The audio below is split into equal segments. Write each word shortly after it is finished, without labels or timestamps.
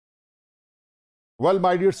Well,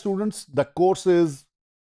 my dear students, the course is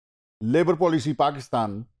Labor Policy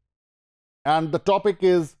Pakistan, and the topic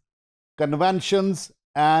is Conventions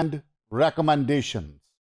and Recommendations.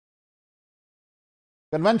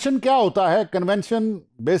 Convention क्या होता है? Convention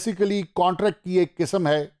basically contract की एक किस्म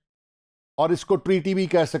है और इसको ट्रीटी भी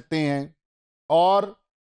कह सकते हैं, और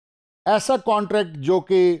ऐसा कॉन्ट्रैक्ट जो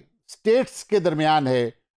कि स्टेट्स के दरमियान है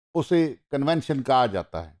उसे कन्वेंशन कहा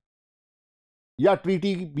जाता है, या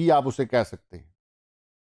ट्रीटी भी आप उसे कह सकते हैं।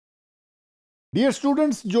 डियर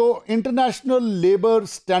स्टूडेंट्स, जो इंटरनेशनल लेबर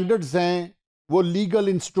स्टैंडर्ड्स हैं वो लीगल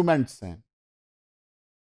इंस्ट्रूमेंट्स हैं।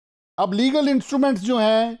 अब लीगल इंस्ट्रूमेंट्स जो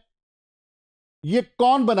हैं ये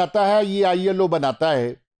कौन बनाता है? ये आईएलओ बनाता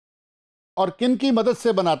है। और किन की मदद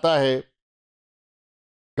से बनाता है?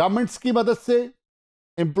 गवर्नमेंट्स की मदद से,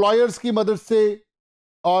 एम्प्लॉयर्स की मदद से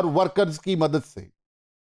और वर्कर्स की मदद से।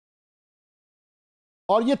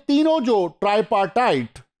 और ये तीनों जो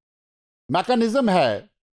ट्राइपार्टाइट मैकेनिज्म है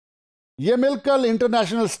ये मिलकर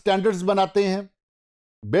इंटरनेशनल स्टैंडर्ड्स बनाते हैं,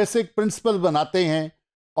 बेसिक प्रिंसिपल बनाते हैं,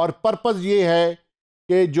 और पर्पस ये है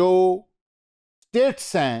कि जो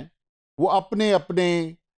स्टेट्स हैं वो अपने अपने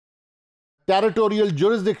टेरिटोरियल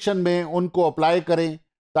जुरिस्डिक्शन में उनको अप्लाई करें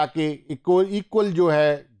ताकि इक्वल जो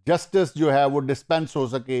है जस्टिस जो है वो डिस्पेंस हो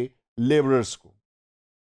सके लेबरर्स को।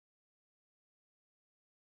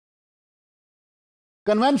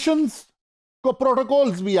 कन्वेंशंस को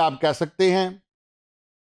प्रोटोकॉल्स भी आप कह सकते हैं,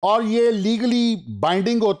 और ये लीगली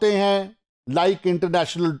बाइंडिंग होते हैं लाइक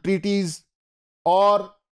इंटरनेशनल ट्रीटीज,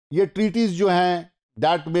 और ये ट्रीटीज जो हैं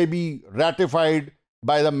that may be ratified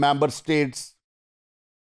by the member states.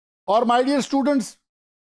 और माय डियर स्टूडेंट्स,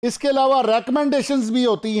 इसके अलावा रेकमेंडेशंस भी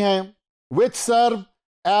होती हैं विच serve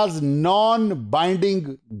as non binding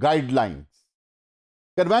guidelines.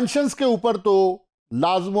 Conventions के ऊपर तो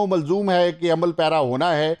लाजमो मलजूम है कि अमल पैरा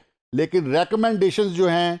होना है, लेकिन रेकमेंडेशंस जो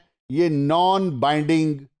हैं ये नॉन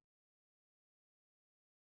बाइंडिंग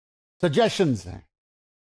सजेशंस हैं।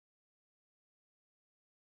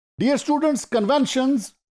 Dear students,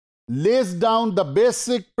 conventions lays down the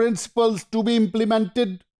basic principles to be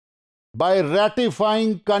implemented by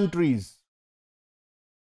ratifying countries,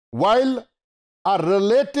 while a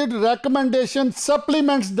related recommendation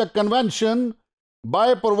supplements the convention by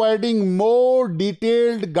providing more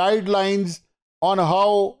detailed guidelines on how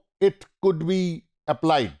it could be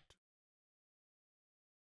applied.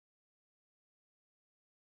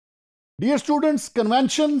 Dear students,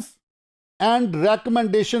 conventions and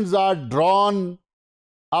recommendations are drawn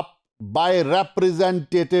up by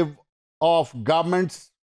representative of governments,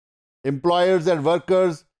 employers and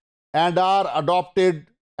workers, and are adopted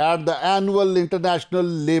at the annual International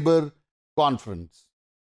Labour Conference.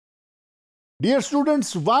 Dear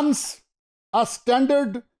students, once a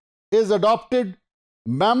standard is adopted,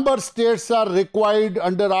 member states are required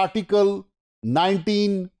under Article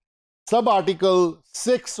 19, Sub-Article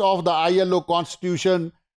 6 of the ILO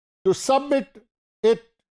Constitution to submit it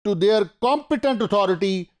to their competent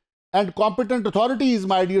authority, and competent authority is,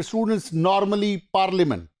 my dear students, normally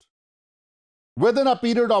Parliament, within a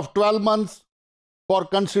period of 12 months for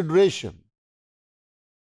consideration.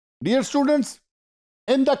 Dear students,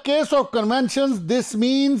 in the case of conventions, this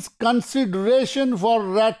means consideration for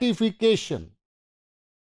ratification.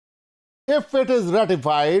 If it is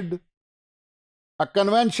ratified, a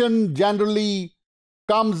convention generally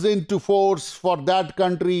comes into force for that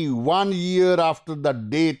country 1 year after the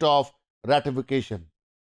date of ratification.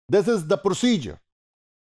 This is the procedure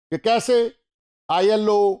कि कैसे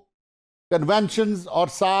ILO conventions और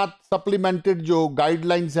साथ supplemented जो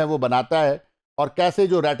guidelines हैं वो बनाता है, और कैसे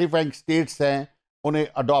जो रैटिफाइंग स्टेट्स हैं उन्हें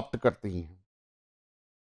अडॉप्ट करती हैं।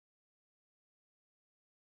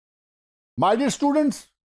 माय डियर स्टूडेंट्स,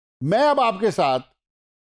 मैं अब आपके साथ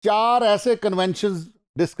 4 ऐसे कन्वेंशंस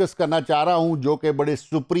डिस्कस करना चाह रहा हूं जो कि बड़े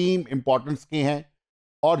सुप्रीम इंपॉर्टेंस के हैं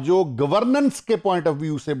और जो गवर्नेंस के पॉइंट ऑफ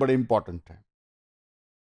व्यू से बड़े इंपॉर्टेंट हैं।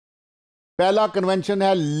 पहला कन्वेंशन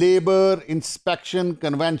है लेबर इंस्पेक्शन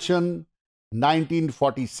कन्वेंशन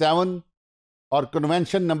 1947, और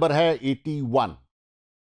कन्वेंशन नंबर है 81।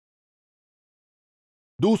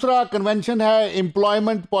 दूसरा कन्वेंशन है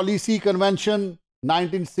एम्प्लॉयमेंट पॉलिसी कन्वेंशन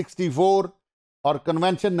 1964, और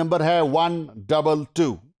कन्वेंशन नंबर है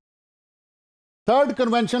 122। Third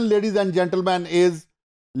convention, ladies and gentlemen, is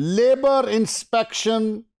Labor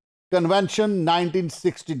Inspection Convention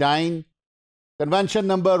 1969, Convention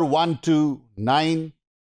number 129.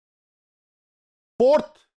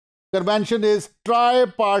 Fourth convention is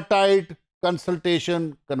Tripartite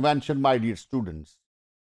Consultation Convention, my dear students.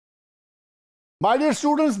 My dear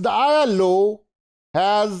students, the ILO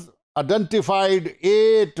has identified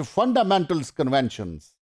 8 fundamentals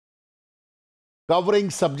conventions covering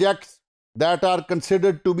subjects that are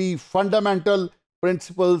considered to be fundamental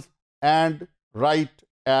principles and right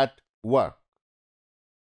at work.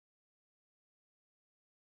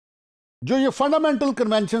 जो ये fundamental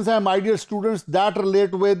conventions हैं my dear students, that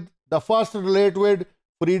relate with the first relate with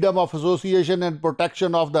freedom of association and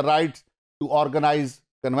protection of the rights to organise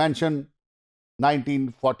convention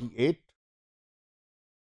 1948.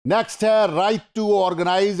 Next है right to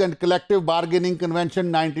organise and collective bargaining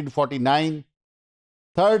convention 1949.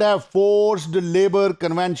 Third है forced labour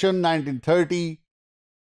convention 1930.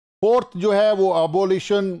 Fourth जो है वो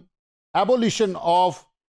abolition of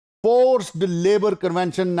Forced Labor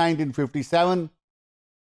Convention 1957,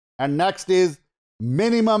 and next is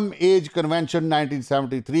Minimum Age Convention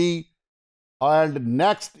 1973, and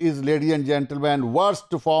next is, ladies and gentlemen,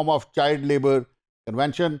 Worst Form of Child Labor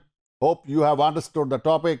Convention. Hope you have understood the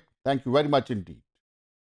topic. Thank you very much indeed.